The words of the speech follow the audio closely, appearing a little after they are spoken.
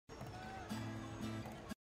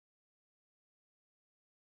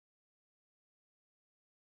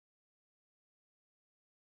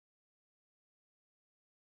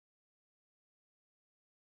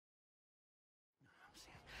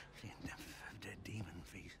The demon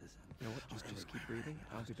faces. You know what? Just keep breathing.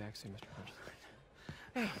 I'll be back soon, Mr. Hodges.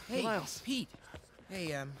 Hey, Miles. Pete.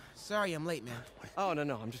 Hey, sorry I'm late, man. Oh,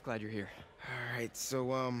 no, I'm just glad you're here. All right, so,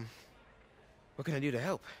 what can I do to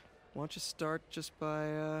help? Why don't you start just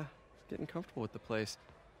by, getting comfortable with the place.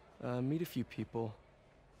 Meet a few people.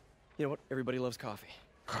 You know what? Everybody loves coffee.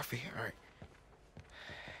 Coffee? All right.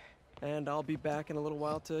 And I'll be back in a little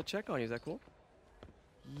while to check on you. Is that cool?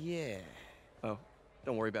 Yeah. Oh,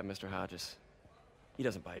 don't worry about Mr. Hodges. He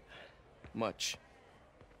doesn't bite. Much.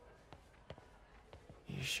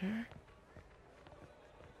 You sure?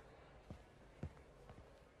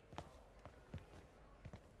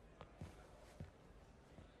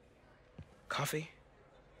 Coffee?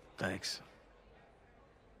 Thanks.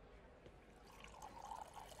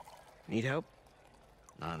 Need help?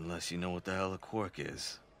 Not unless you know what the hell a quark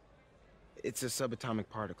is. It's a subatomic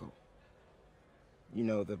particle. You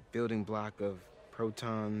know, the building block of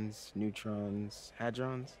protons, neutrons,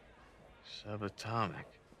 hadrons? Subatomic.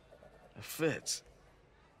 It fits.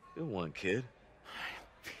 Good one, kid.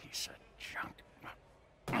 Piece of junk.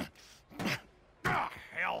 Ah,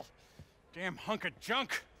 hell. Damn hunk of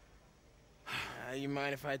junk. You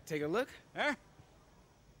mind if I take a look? Huh?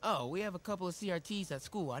 Oh, we have a couple of CRTs at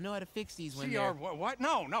school. I know how to fix these when CR they're... what?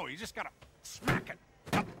 No, you just gotta smack it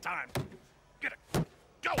a couple times. Get it.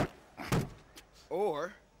 Go!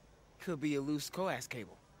 Or, could be a loose coax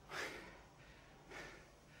cable.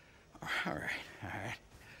 All right.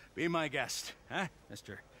 Be my guest, huh,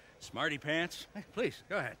 Mr. Smarty Pants? Hey, please,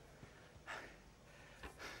 go ahead.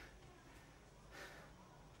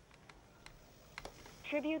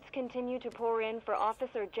 Tributes continue to pour in for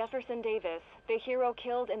Officer Jefferson Davis, the hero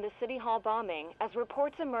killed in the City Hall bombing, as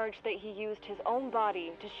reports emerge that he used his own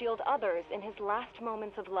body to shield others in his last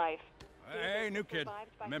moments of life. Hey, new kid.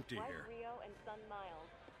 Survived by I'm his empty wife here. Rio and son Miles,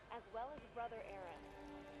 as well as brother Aaron.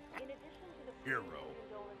 In addition to the Hero.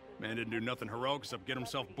 Man didn't do nothing heroic except get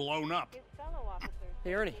himself blown up. his fellow officers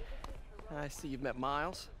Hey, Ernie. I see you've met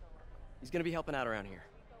Miles. He's gonna be helping out around here.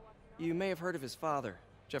 You may have heard of his father,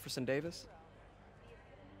 Jefferson Davis.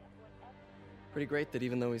 Pretty great that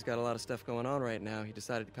even though he's got a lot of stuff going on right now, he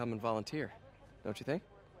decided to come and volunteer. Don't you think?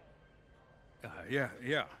 Yeah.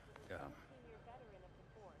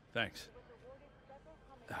 Thanks.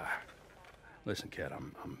 Listen, kid,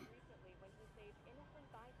 I'm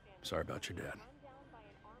sorry about your dad.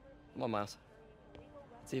 Come on, Miles.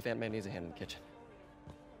 Let's see if Aunt May needs a hand in the kitchen.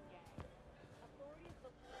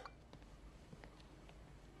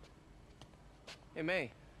 Hey,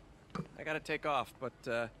 May. I gotta take off,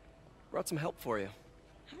 but, brought some help for you.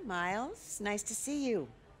 Hi, Miles. Nice to see you.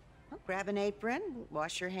 Well, grab an apron,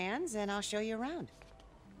 wash your hands, and I'll show you around.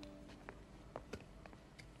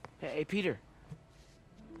 Hey, Peter.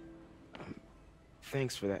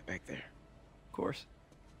 Thanks for that back there. Of course.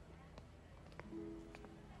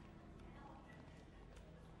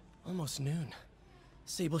 Almost noon.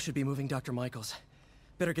 Sable should be moving Dr. Michaels.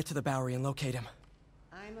 Better get to the Bowery and locate him.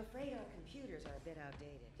 I'm afraid our computers are a bit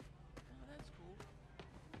outdated. Oh, that's cool.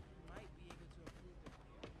 Might be able to improve them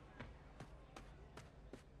here.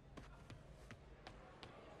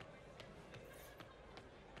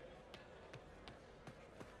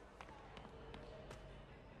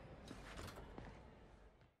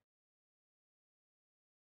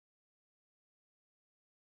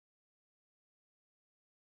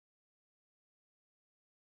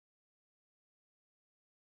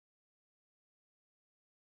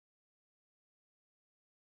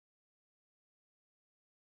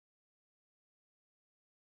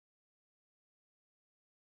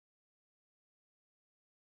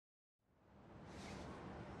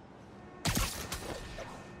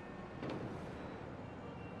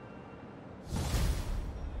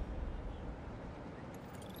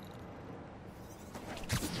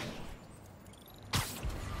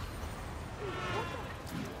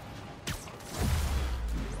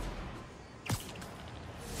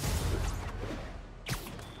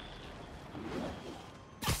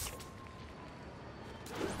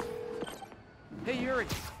 Hey, Yuri.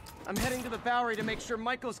 I'm heading to the Bowery to make sure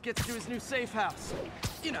Michaels gets to his new safe house.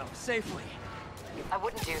 You know, safely. I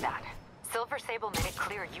wouldn't do that. Silver Sable made it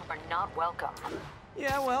clear you are not welcome.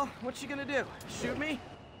 Yeah, well, what's she gonna do? Shoot me?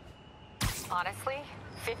 Honestly,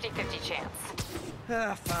 50-50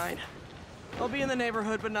 chance. Fine. I'll be in the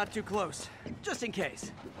neighborhood, but not too close. Just in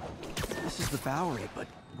case. This is the Bowery, but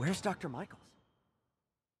where's Dr. Michaels?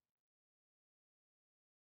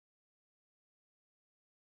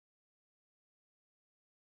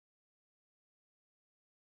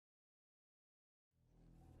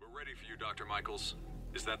 We're ready for you, Dr. Michaels.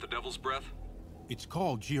 Is that the Devil's Breath? It's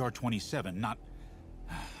called GR-27, not...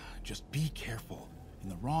 Just be careful. In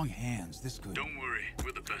the wrong hands, this could... Don't worry,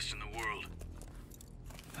 we're the best in the world.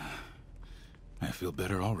 I feel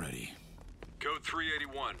better already. Code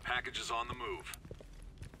 381, package is on the move.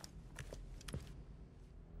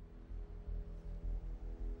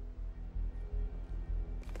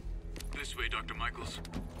 This way, Dr. Michaels.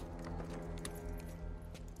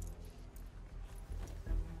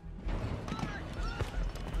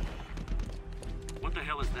 What the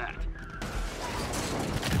hell is that?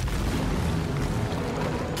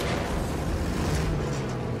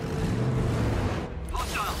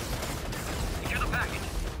 Hostile! Secure the package.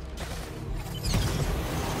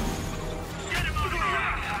 Get him on the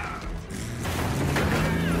ground!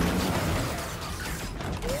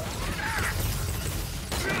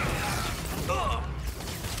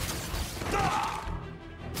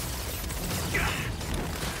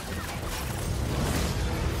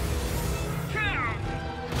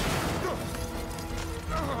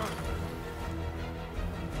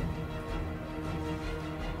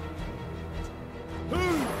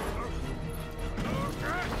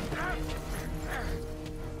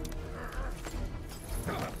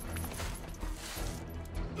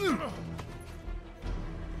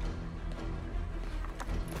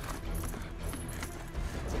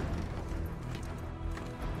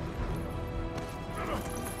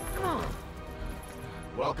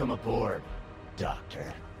 Welcome aboard,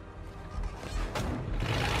 Doctor.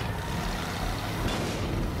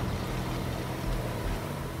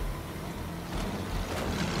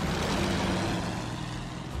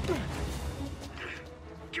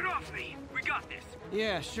 Get off me! We got this!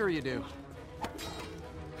 Yeah, sure you do.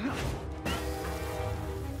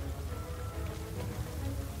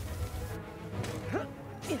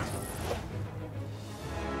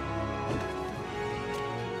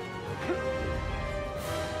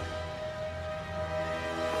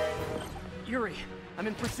 Yuri, I'm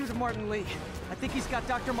in pursuit of Martin Lee. I think he's got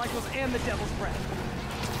Dr. Michaels and the Devil's Breath.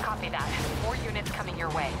 Copy that. More units coming your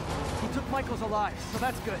way. He took Michaels alive, so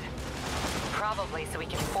that's good. Probably so we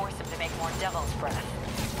can force him to make more Devil's Breath.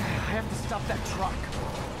 I have to stop that truck.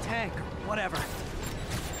 Tank, or whatever.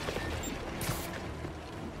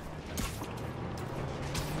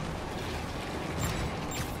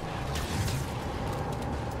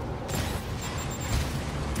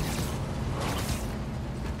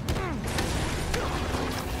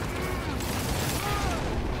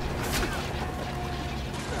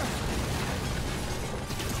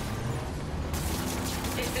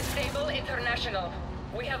 International.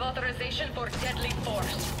 We have authorization for deadly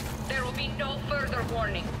force. There will be no further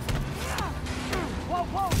warning. Whoa,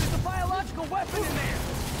 whoa, there's a biological weapon in there!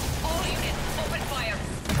 All units, open fire!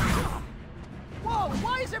 Whoa,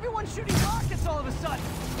 why is everyone shooting rockets all of a sudden?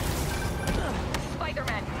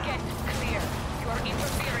 Spider-Man, get clear. You are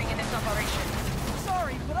interfering in this operation.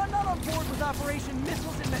 Sorry, but I'm not on board with Operation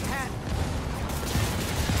Missiles in Manhattan.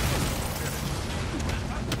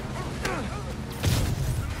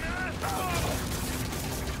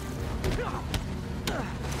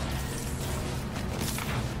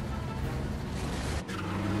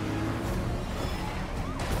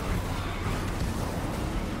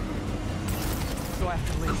 Go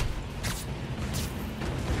after Lee.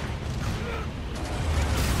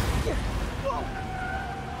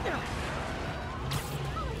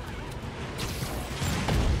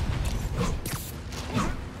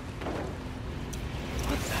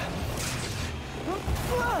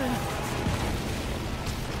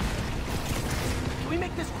 Can we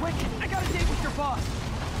make this quick? I got a date with your boss.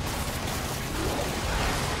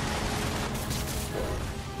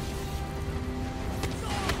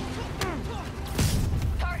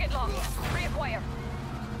 Target locked. Reacquire.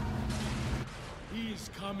 He is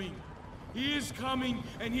coming. He is coming,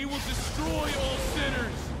 and he will destroy all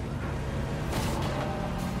sinners.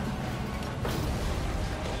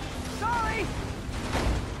 Sorry!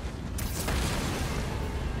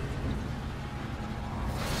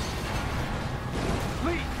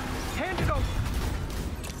 Lee, hand it over.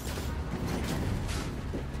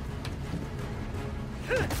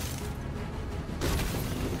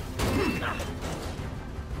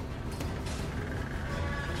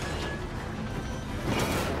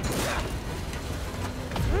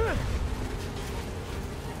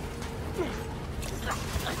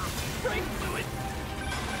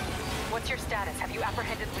 What's your status? Have you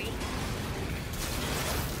apprehended Lee?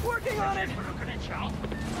 Working on it!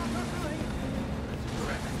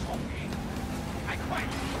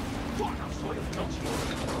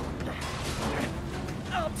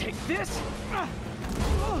 I'll take this!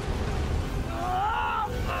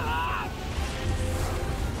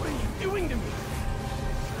 What are you doing to me?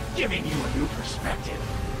 Giving you a new perspective.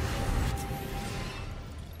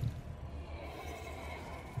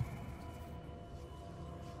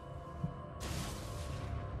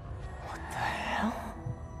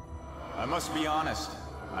 must be honest.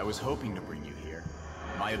 I was hoping to bring you here.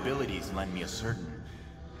 My abilities lend me a certain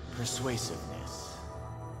persuasiveness.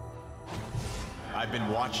 I've been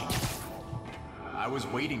watching you. I was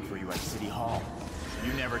waiting for you at City Hall.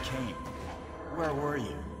 You never came. Where were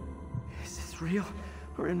you? Is this real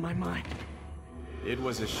or in my mind? It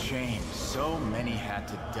was a shame so many had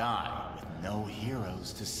to die with no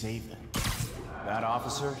heroes to save them. That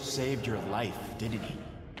officer saved your life, didn't he?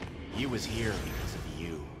 He was here because of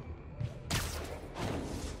you.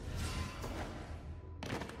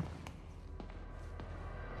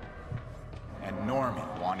 And Norman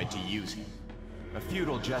wanted to use him. A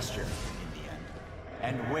futile gesture, in the end.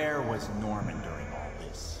 And where was Norman during all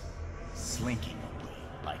this? Slinking away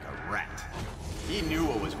like a rat. He knew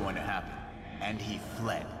what was going to happen, and he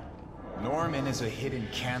fled. Norman is a hidden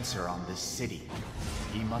cancer on this city.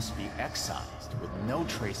 He must be excised with no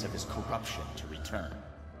trace of his corruption to return.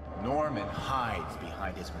 Norman hides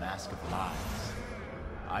behind his mask of lies.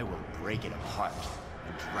 I will break it apart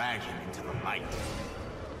and drag him into the light.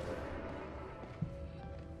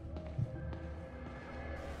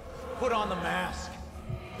 Put on the mask.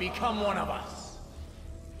 Become one of us.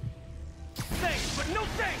 Thanks, but no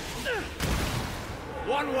thanks!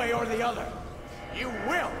 One way or the other, you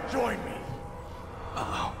will join me.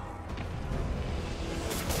 Uh-oh.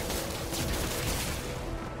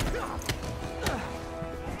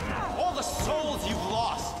 All the souls you've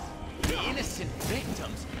lost, the innocent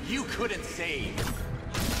victims you couldn't save.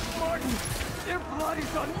 Martin, their blood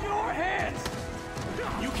is on your hands!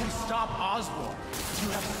 You can stop Osborn. You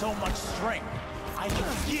have so much strength. I can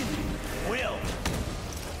give you will.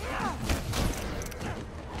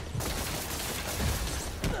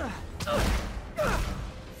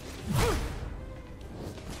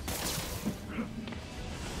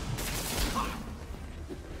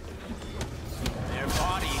 Their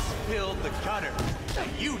bodies filled the gutter.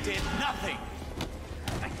 You did nothing.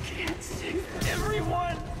 I can't save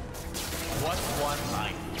everyone! What's one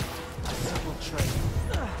life? A simple trade.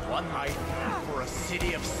 One life for a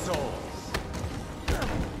city of souls.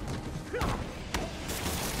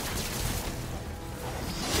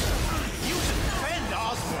 You defend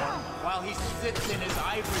Osborn while he sits in his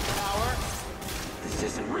ivory tower? This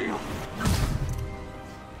isn't real.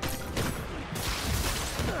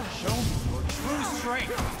 Show me your true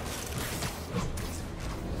strength.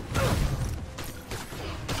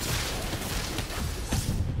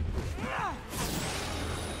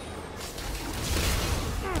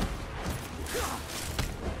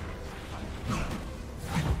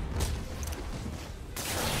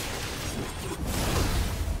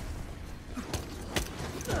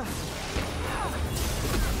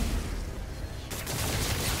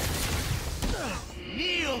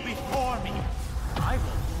 Kneel before me. I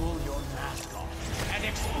will pull your mask off and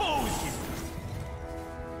expose you.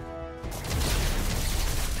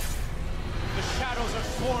 The shadows are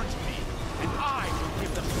sworn to me, and I will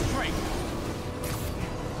give them strength.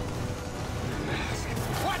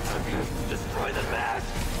 What? Destroy the mask!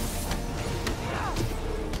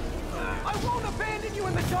 I won't abandon you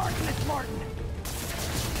in the darkness, Martin!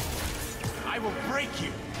 I will break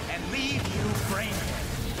you and leave you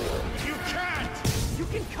brainless. You can't! You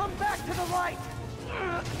can come back to the light!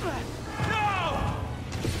 No!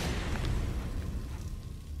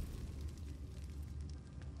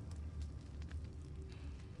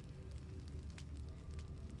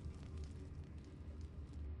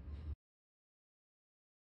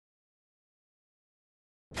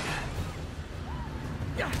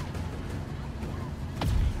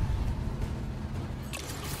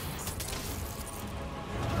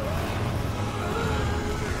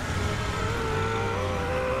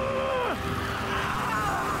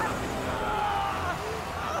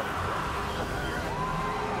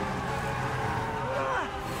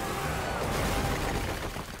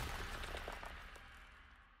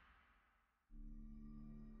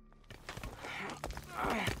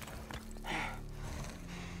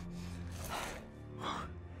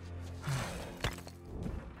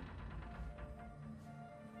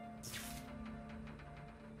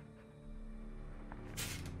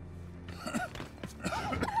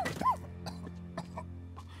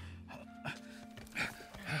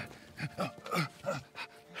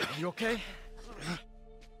 You okay?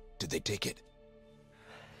 Did they take it?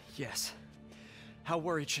 Yes. How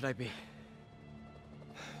worried should I be?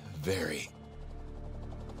 Very.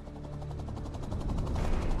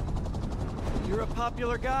 You're a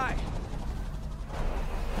popular guy.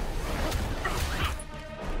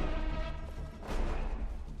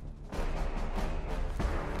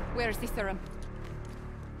 Where's the serum?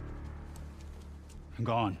 I'm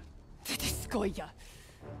gone. Skoja.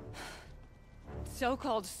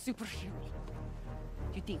 so-called superhero.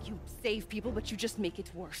 You think you save people, but you just make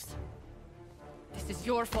it worse. This is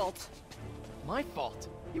your fault. My fault?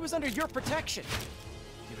 He was under your protection.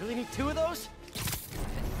 You really need two of those?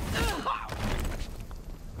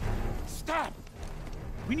 Stop!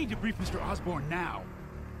 We need to brief Mr. Osborn now.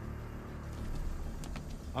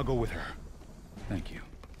 I'll go with her. Thank you.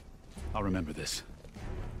 I'll remember this.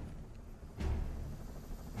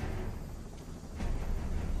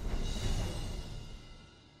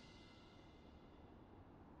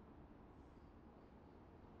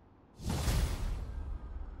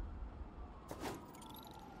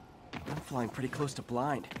 I'm flying pretty close to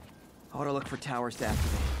blind. I ought to look for towers to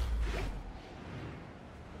activate.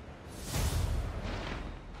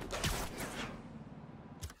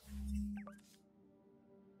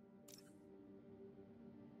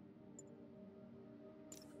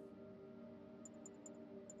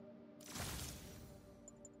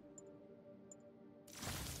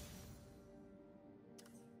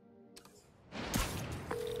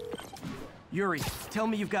 Yuri, tell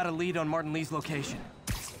me you've got a lead on Martin Lee's location.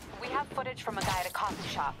 We have footage from a guy at a coffee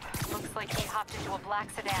shop. Looks like he hopped into a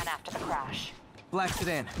black sedan after the crash. Black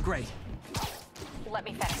sedan, great. Let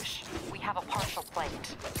me finish. We have a partial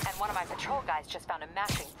plate. And one of my patrol guys just found a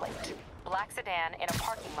matching plate. Black sedan in a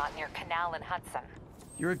parking lot near Canal and Hudson.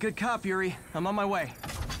 You're a good cop, Yuri. I'm on my way.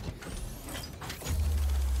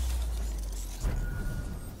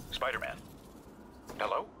 Spider-Man.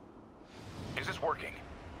 Hello? Is this working?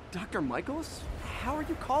 Dr. Michaels? How are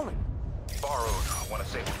you calling? Borrowed one of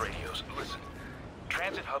Sable's radios. Listen,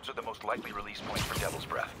 transit hubs are the most likely release points for Devil's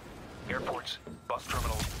Breath. Airports, bus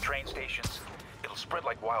terminals, train stations. It'll spread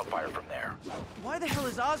like wildfire from there. Why the hell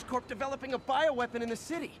is Oscorp developing a bioweapon in the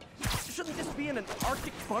city? Shouldn't this be in an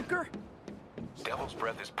Arctic bunker? Devil's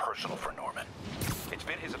Breath is personal for Norman. It's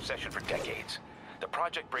been his obsession for decades. The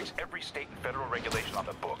project breaks every state and federal regulation on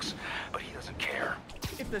the books, but he doesn't care.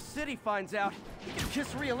 If the city finds out, he can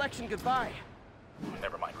kiss re-election goodbye.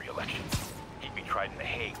 Never mind re-election. He'd be tried in The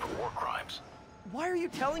Hague for war crimes. Why are you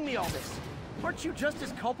telling me all this? Aren't you just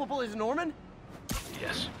as culpable as Norman?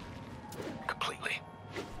 Yes. Completely.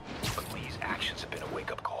 But Lee's actions have been a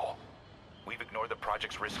wake-up call. We've ignored the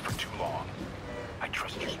project's risk for too long. I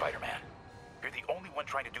trust you, Spider-Man. You're the only one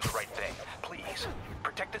trying to do the right thing. Please,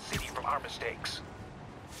 protect the city from our mistakes.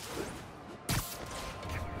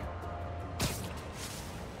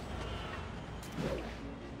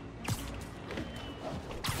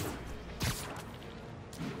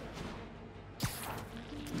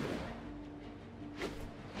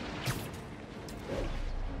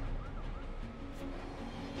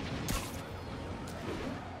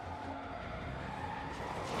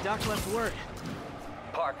 Doc left word.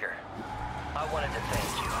 Parker, I wanted to thank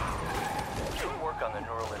you. Your work on the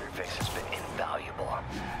neural interface has been invaluable.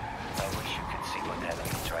 I wish you could see what that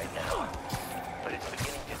means right now. But it's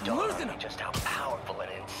beginning to dawn on me just how powerful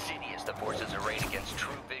and insidious the forces arrayed against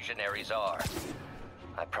true visionaries are.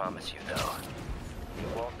 I promise you, though,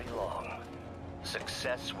 it won't be long.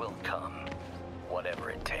 Success will come, whatever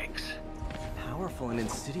it takes. Powerful and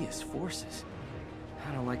insidious forces.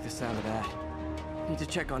 I don't like the sound of that. Need to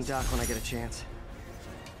check on Doc when I get a chance.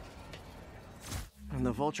 When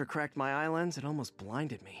the vulture cracked my eye lens, it almost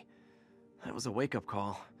blinded me. That was a wake-up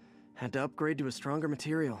call. Had to upgrade to a stronger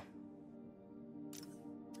material.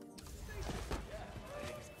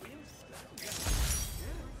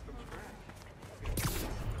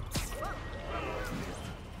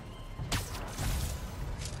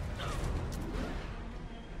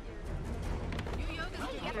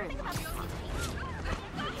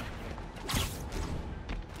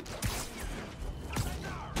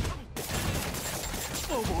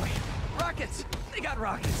 Oh boy! Rockets! They got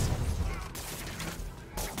rockets!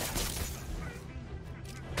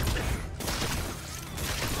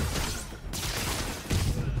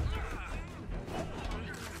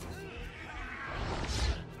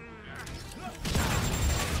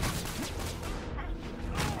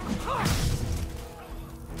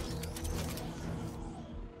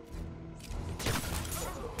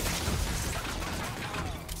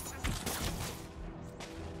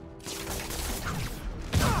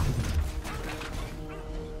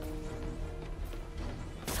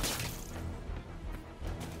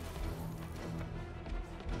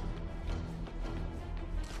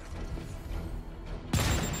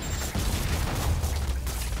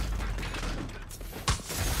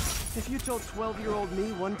 If you told 12-year-old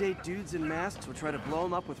me one day dudes in masks would try to blow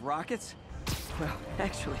him up with rockets, well,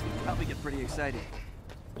 actually, you'd probably get pretty excited.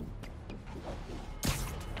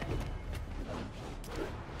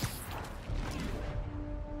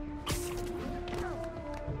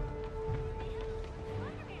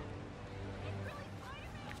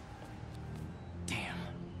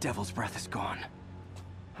 Devil's Breath is gone.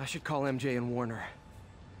 I should call MJ and warn her.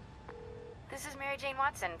 This is Mary Jane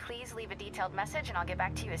Watson. Please leave a detailed message and I'll get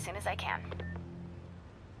back to you as soon as I can.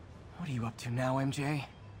 What are you up to now, MJ?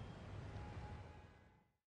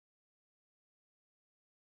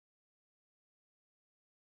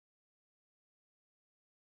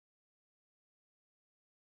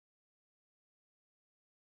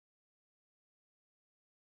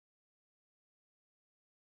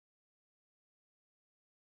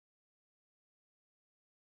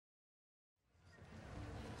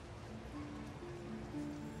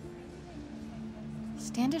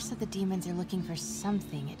 Standish said the demons are looking for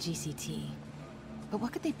something at GCT. But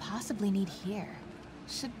what could they possibly need here?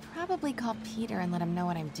 Should probably call Peter and let him know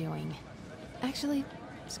what I'm doing. Actually,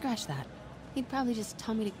 scratch that. He'd probably just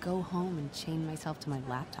tell me to go home and chain myself to my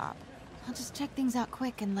laptop. I'll just check things out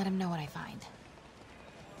quick and let him know what I find.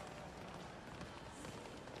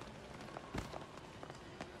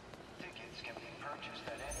 Tickets can be purchased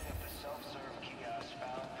at any of the self-serve kiosks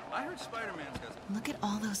found throughout. I heard Spider-Man's got... Look at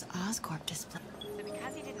all those Oscorp displays. So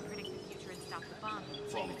because he didn't predict the future and stop the bomb,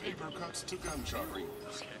 From paper cuts to gunshot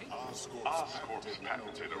wounds, Oscorp's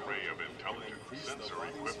patented array of intelligent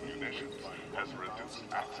sensor-equipped munitions has reduced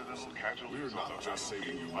accidental casualties. We're not just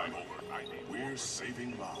saving you money, we're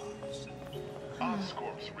saving lives.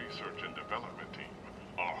 Oscorp's research and development team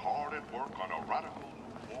are hard at work on a radical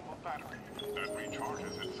new form of battery that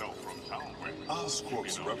recharges itself from sound waves.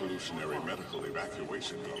 Oscorp's revolutionary medical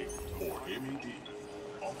evacuation drone, or MED,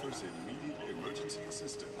 offers immediate emergency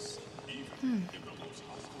assistance, even in the most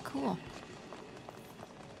hostile. Cool.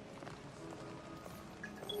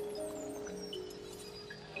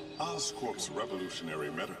 Oscorp's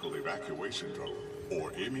revolutionary medical evacuation drone,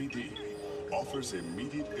 or MED, offers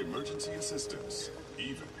immediate emergency assistance,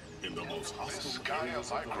 even in the most hostile. This Gaia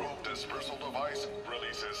microbe dispersal device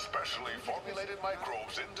releases specially formulated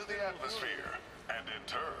microbes into the atmosphere, and in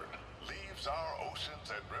turn, leaves our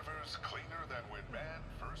oceans and rivers cleaner than when man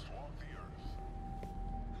first walked the earth.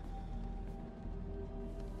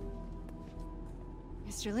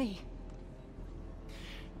 Mr. Lee.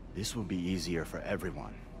 This will be easier for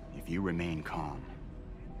everyone if you remain calm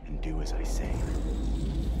and do as I say.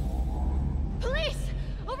 Police!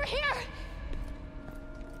 Over here!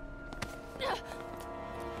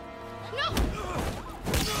 No!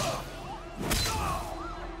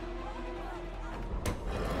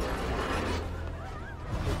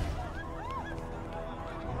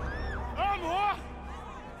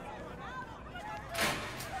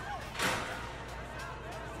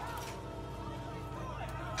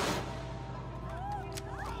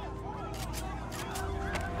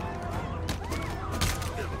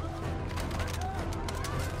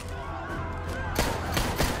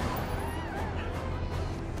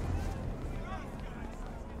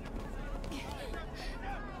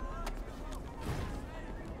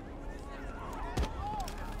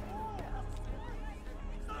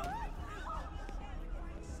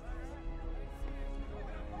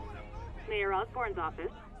 Mayor Osborne's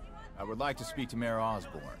office. I would like to speak to Mayor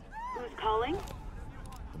Osborne, Who's calling?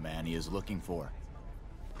 the man he is looking for.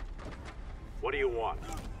 What do you want?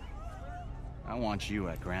 I want you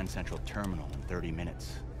at Grand Central Terminal in 30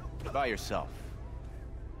 minutes. By yourself.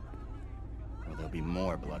 Or there'll be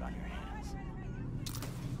more blood on your hands.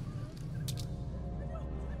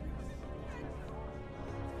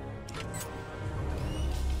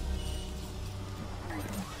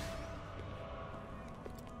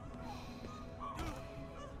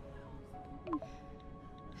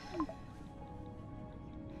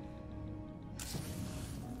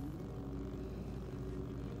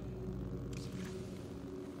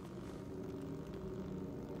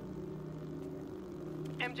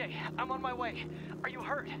 MJ, I'm on my way. Are you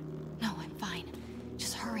hurt? No, I'm fine.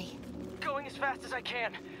 Just hurry. Going as fast as I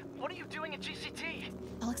can. What are you doing at GCT?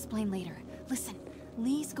 I'll explain later. Listen,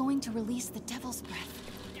 Lee's going to release the Devil's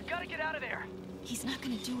Breath. You gotta get out of there. He's not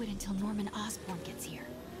gonna do it until Norman Osborn gets here.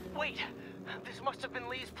 Wait, this must have been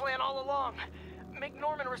Lee's plan all along. Make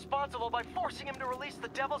Norman responsible by forcing him to release the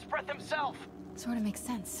Devil's Breath himself. Sort of makes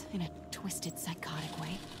sense, in a twisted, psychotic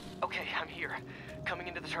way. Okay, I'm here. Coming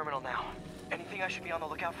into the terminal now. Anything I should be on the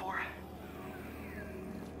lookout for?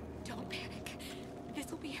 Don't panic.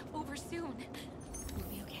 This will be over soon. We'll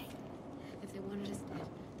be okay. If they wanted us dead,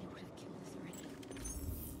 they would have killed us already.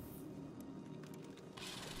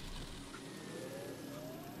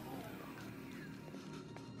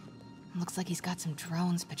 Looks like he's got some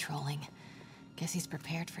drones patrolling. Guess he's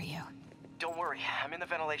prepared for you. Don't worry, I'm in the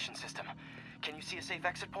ventilation system. Can you see a safe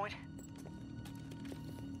exit point?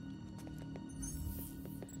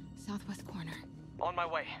 Southwest corner. On my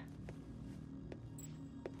way.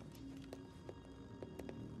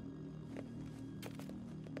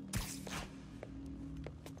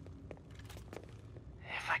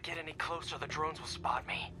 close or the drones will spot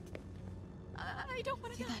me. I don't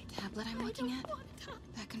want to See that tablet I'm looking at?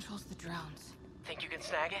 That controls the drones. Think you can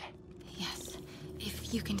snag it? Yes,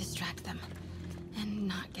 if you can distract them and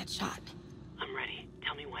not get shot. I'm ready.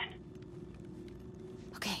 Tell me when.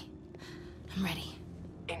 Okay, I'm ready.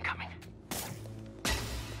 Incoming.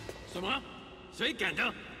 什么？谁敢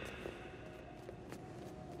的？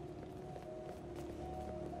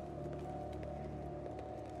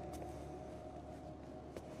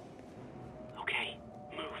 Okay,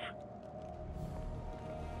 move.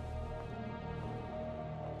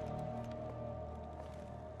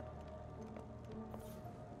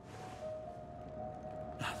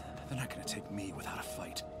 They're not gonna take me without a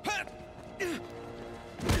fight.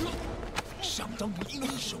 相当英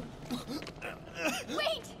雄。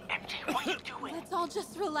 Wait! MJ, what are you doing? Let's all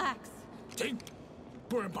just relax. 停，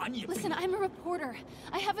不然把你也 Listen, I'm a reporter.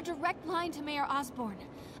 I have a direct line to Mayor Osborne.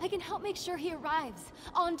 I can help make sure he arrives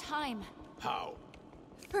on time. How?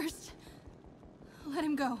 First, let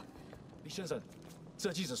him go. 李先生，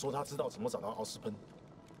这记者说他知道怎么找到奥斯喷。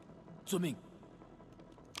遵命。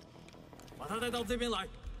把他带到这边来，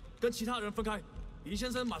跟其他人分开。李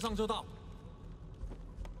先生马上就到。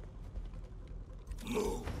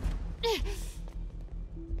Move.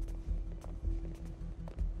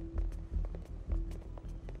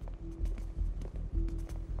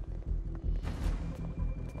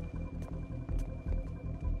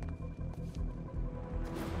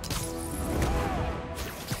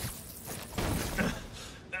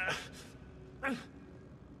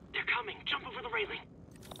 They're coming. Jump over the railing.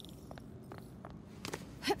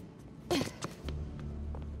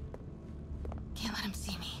 Can't let him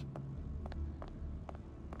see me.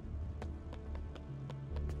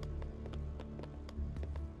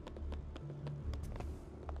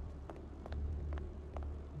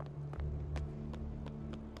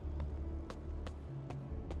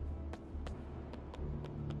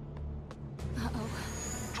 Uh-oh.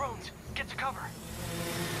 Drones, get to cover.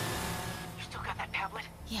 You still got that tablet?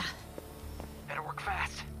 Yeah. Better work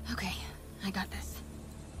fast. Okay, I got this.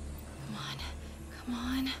 Come on, come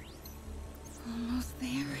on. Almost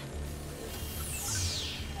there.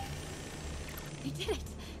 They did it.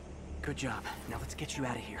 Good job. Now let's get you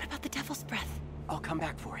out of here. What about the Devil's Breath? I'll come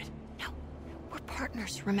back for it. No, we're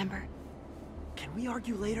partners, remember? Can we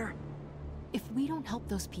argue later? If we don't help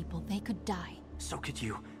those people, they could die. So could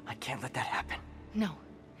you. I can't let that happen. No.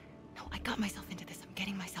 No, I got myself into this. I'm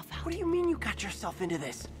getting myself out. What do you mean you got yourself into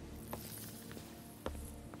this?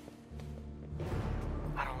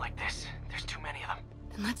 I don't like this. There's too many of them.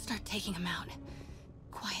 Then let's start taking them out.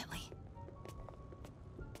 Quietly.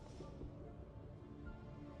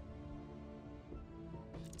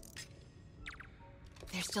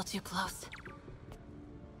 They're still too close.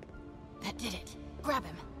 That did it. Grab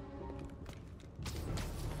him.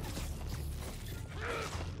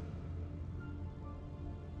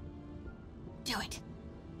 Do it.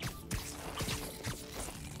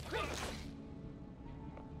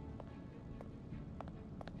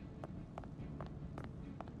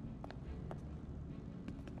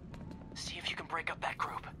 See if you can break up that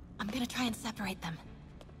group. I'm gonna try and separate them.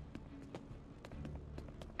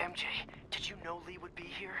 MJ, did you know Lee would be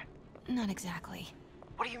here? Not exactly.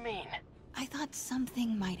 What do you mean? I thought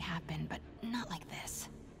something might happen, but not like this.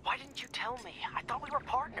 Why didn't you tell me? I thought we were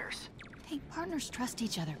partners. Hey, partners trust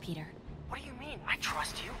each other, Peter. What do you mean? I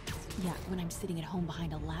trust you. Yeah, when I'm sitting at home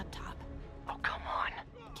behind a laptop. Oh, come on.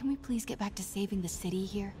 Can we please get back to saving the city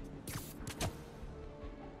here?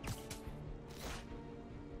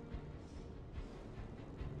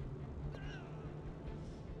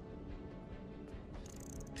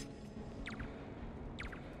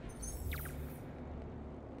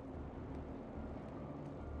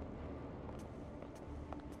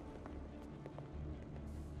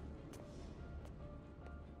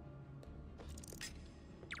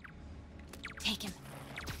 Take him.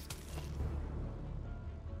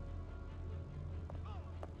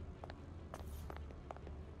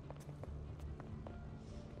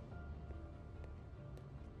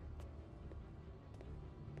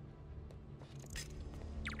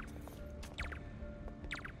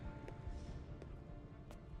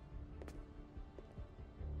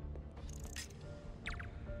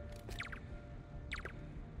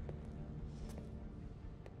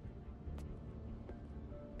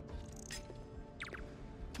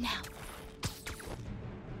 Now.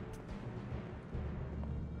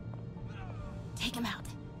 Take him out.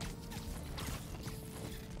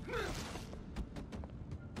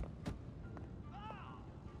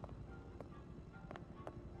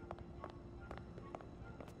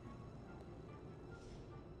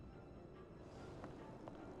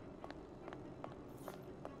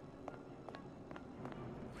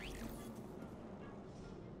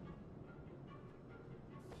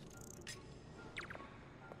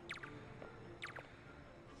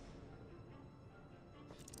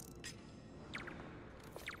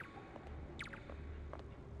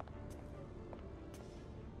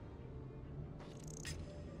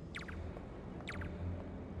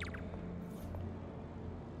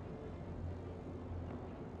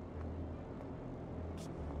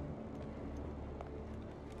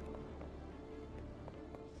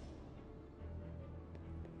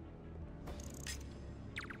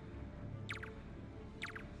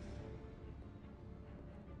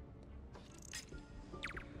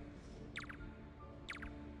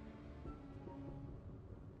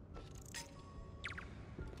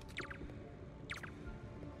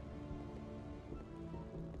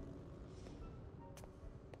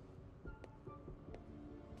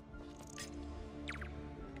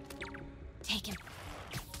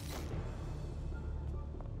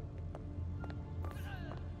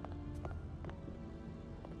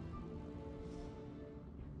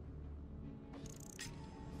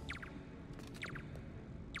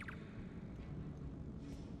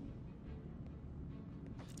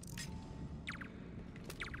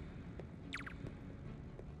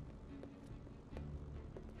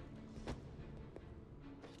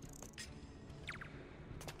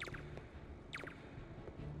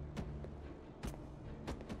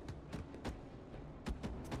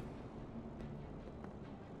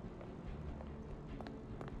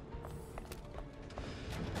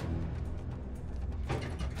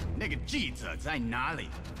 记者在哪里？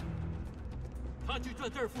他就在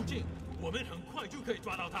这儿附近，我们很快就可以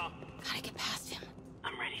抓到他。Gotta get past him.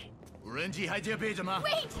 I'm ready. 无人机还戒备着吗？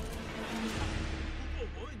 Wait! 不过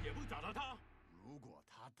我们也不找到他。如果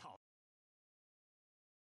他逃，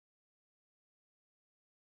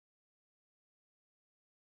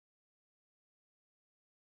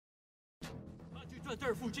他就在这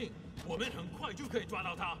儿附近，我们很快就可以抓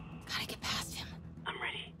到他。Gotta get past him. I'm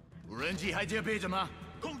ready. 无人机还戒备着吗？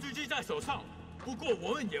控制机在手上，不过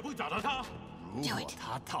我们也不找到他。如果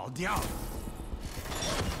他逃掉了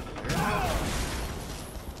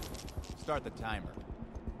Start the timer.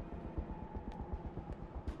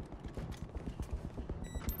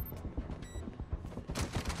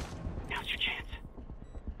 Now's your chance.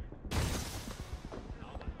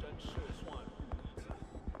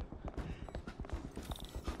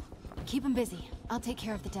 Keep him busy. I'll take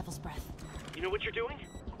care of the Devil's Breath. You know what you're doing?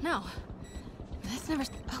 No. That's never...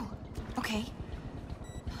 Oh, okay.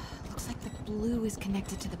 Looks like the blue is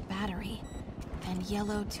connected to the battery, and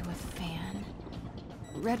yellow to a fan.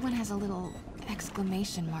 Red one has a little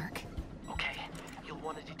exclamation mark. Okay, you'll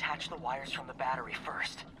want to detach the wires from the battery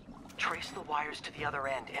first. Trace the wires to the other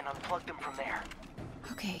end and unplug them from there.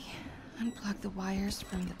 Okay, unplug the wires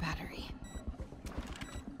from the battery.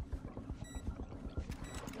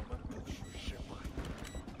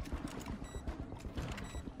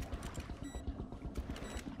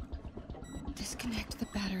 Disconnect the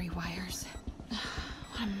battery wires.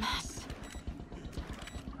 What a mess.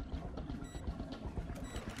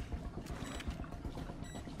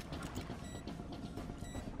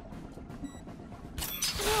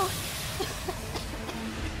 No!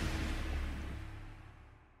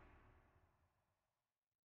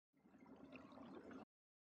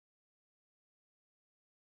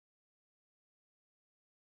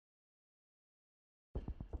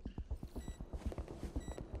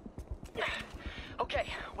 Okay,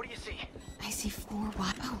 what do you see? I see 4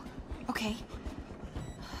 wires. Oh, okay.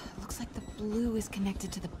 Looks like the blue is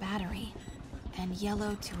connected to the battery, and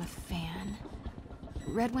yellow to a fan.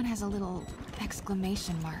 Red one has a little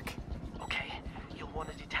exclamation mark. Okay, you'll want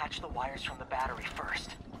to detach the wires from the battery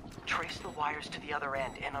first. Trace the wires to the other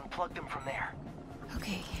end and unplug them from there.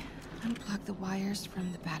 Okay, unplug the wires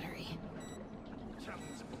from the battery.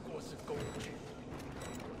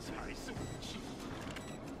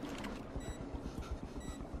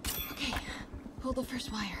 Okay, pull the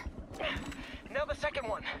first wire. Now the second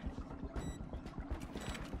one.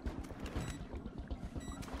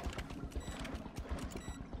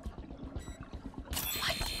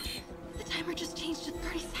 What? The timer just changed to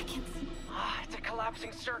 30 seconds. Ah, it's a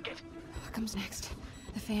collapsing circuit. What comes next?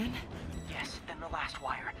 The fan? Yes, then the last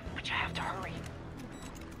wire. But you have to hurry.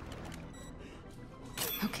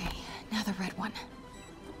 Okay, now the red one.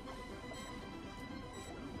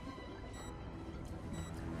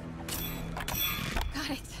 Got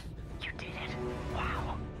it. You did it.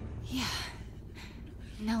 Wow. Yeah.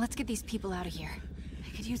 Now let's get these people out of here.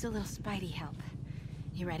 I could use a little Spidey help.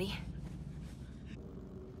 You ready?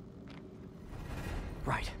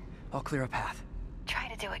 Right. I'll clear a path. Try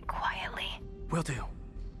to do it quietly. Will do.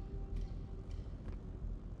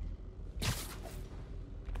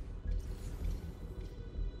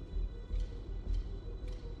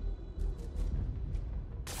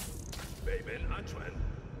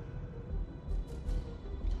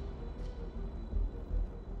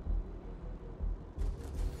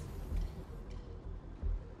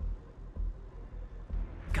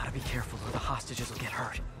 Gotta be careful or the hostages will get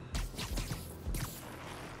hurt.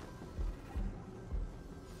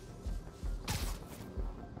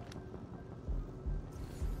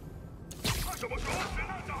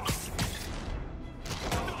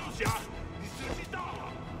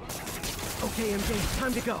 Okay, MJ,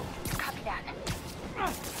 time to go. Copy that.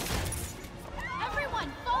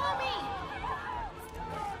 Everyone, follow me!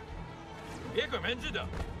 别拐蛮子的，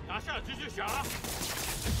拿下蜘蛛侠，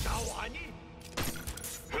杀我啊你！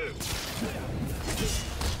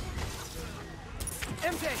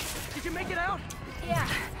 MJ, did you make it out? Yeah,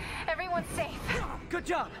 everyone's safe. Good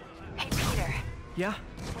job. Hey, Peter. Yeah?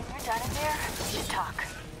 When you're done in there, we should talk.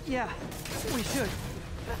 Yeah, we should.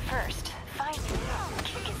 But first, find me and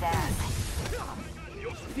kick his ass.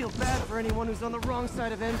 Feel bad for anyone who's on the wrong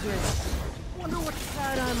side of MJ. Wonder what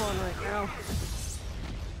side I'm on right now.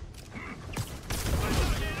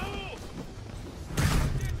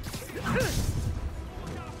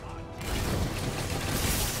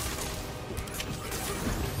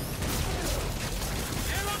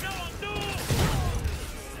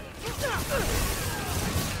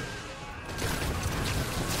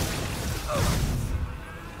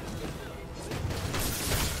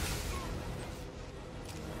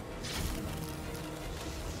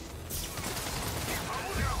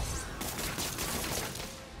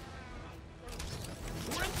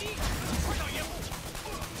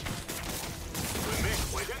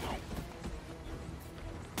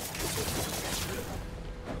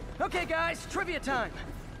 Okay, guys, trivia time.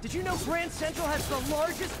 Did you know Grand Central has the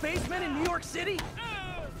largest basement in New York City?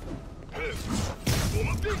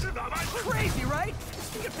 Crazy, right?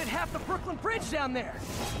 You could fit half the Brooklyn Bridge down there.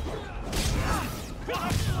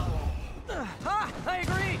 Ha! I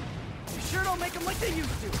agree. You sure don't make them like they used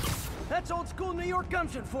to. That's old school New York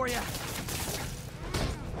gumption for you.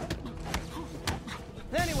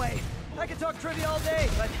 Anyway, I could talk trivia all day,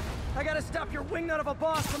 but I gotta stop your wingnut of a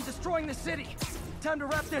boss from destroying the city. Time to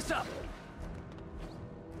wrap this up.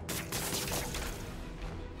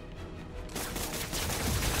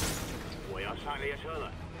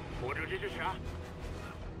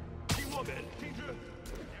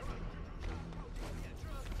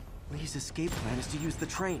 Lee's escape plan is to use the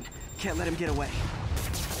train. Can't let him get away.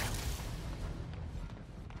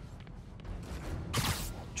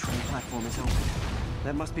 Train platform is open.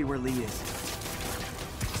 That must be where Lee is.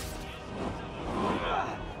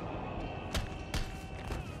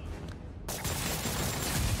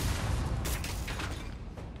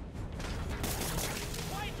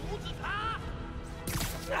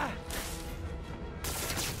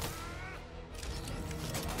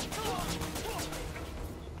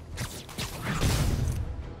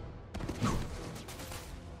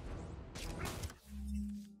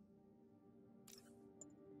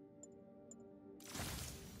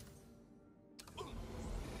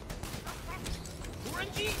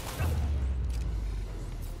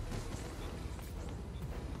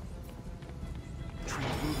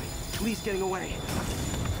 Train's moving. Lee's getting away.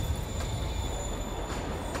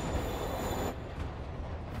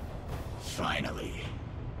 Finally.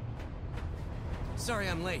 Sorry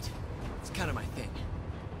I'm late. It's kind of my thing.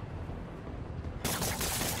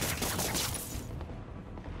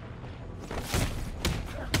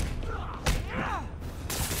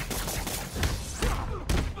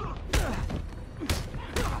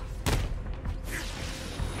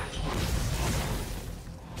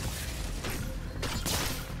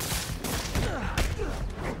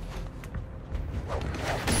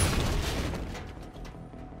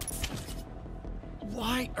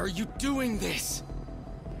 Why are you doing this?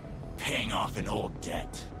 Paying off an old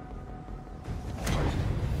debt.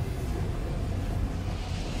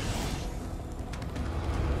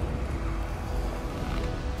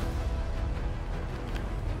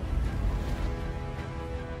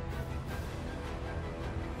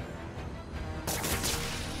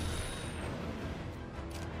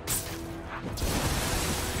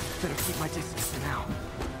 Better keep my distance for now.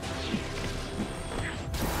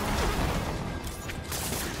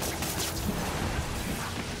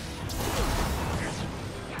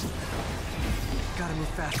 Gotta move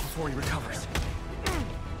fast before he recovers.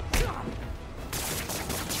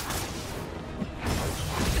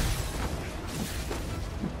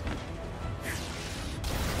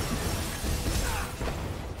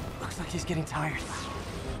 Looks like he's getting tired.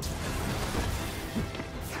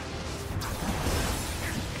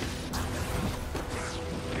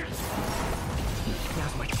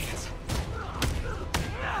 Now's my chance.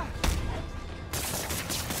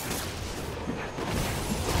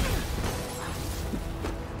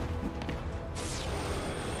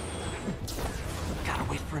 Gotta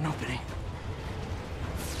wait for an opening.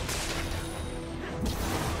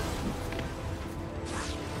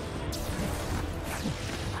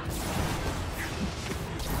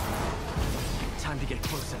 Time to get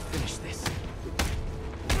close and finish this.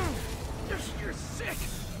 You're sick!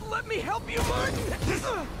 Let me help you, Martin!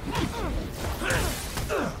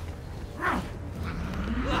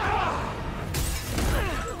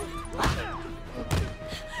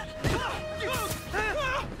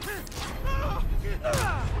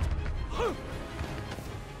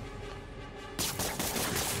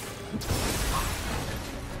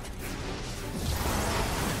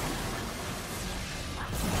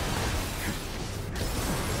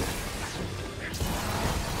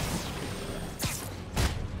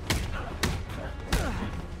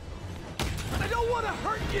 I don't want to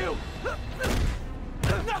hurt you!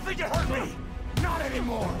 Nothing can hurt me! Not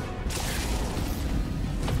anymore!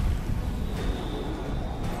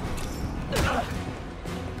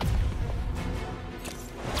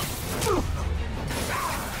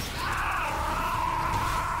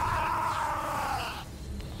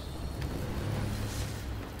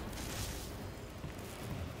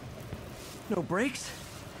 No brakes?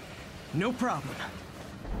 No problem.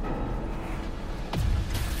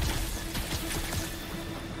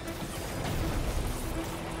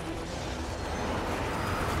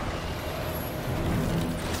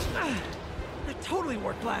 The totally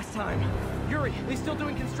worked last time. Yuri, they still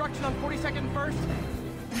doing construction on 42nd and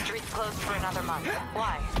 1st? Street's closed for another month.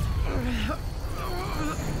 Why?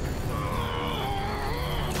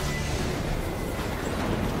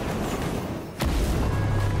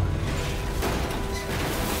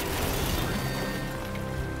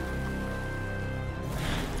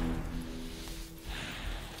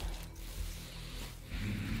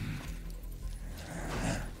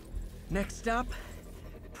 Next stop,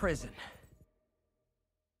 prison.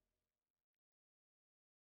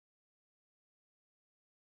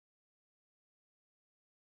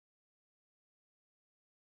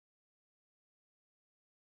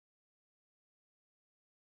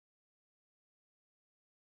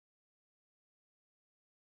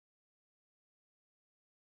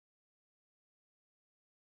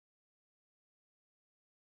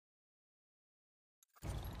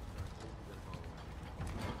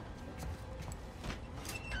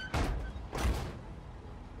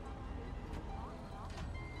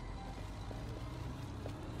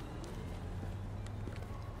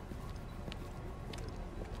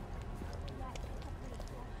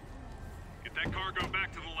 Get that cargo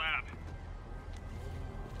back to the lab.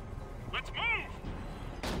 Let's move!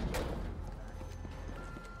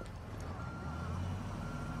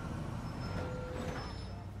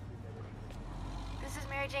 This is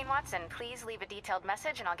Mary Jane Watson. Please leave a detailed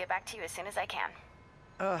message and I'll get back to you as soon as I can.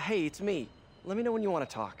 Hey, it's me. Let me know when you want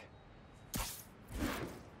to talk.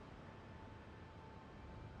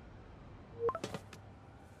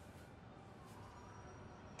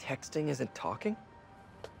 Texting isn't talking?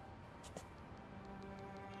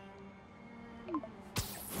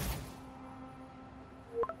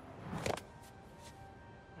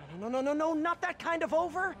 No, not that kind of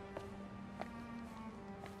over!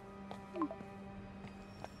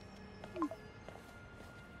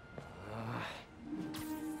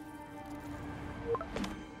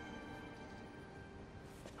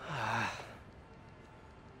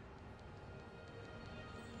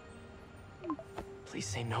 Please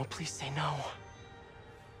say no, please say no.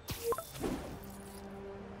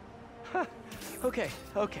 Huh. Okay.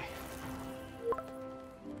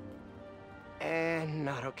 And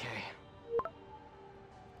not okay.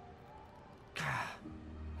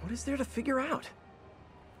 What is there to figure out?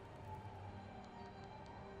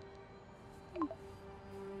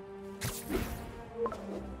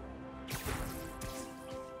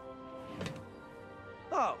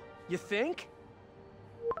 Oh, you think?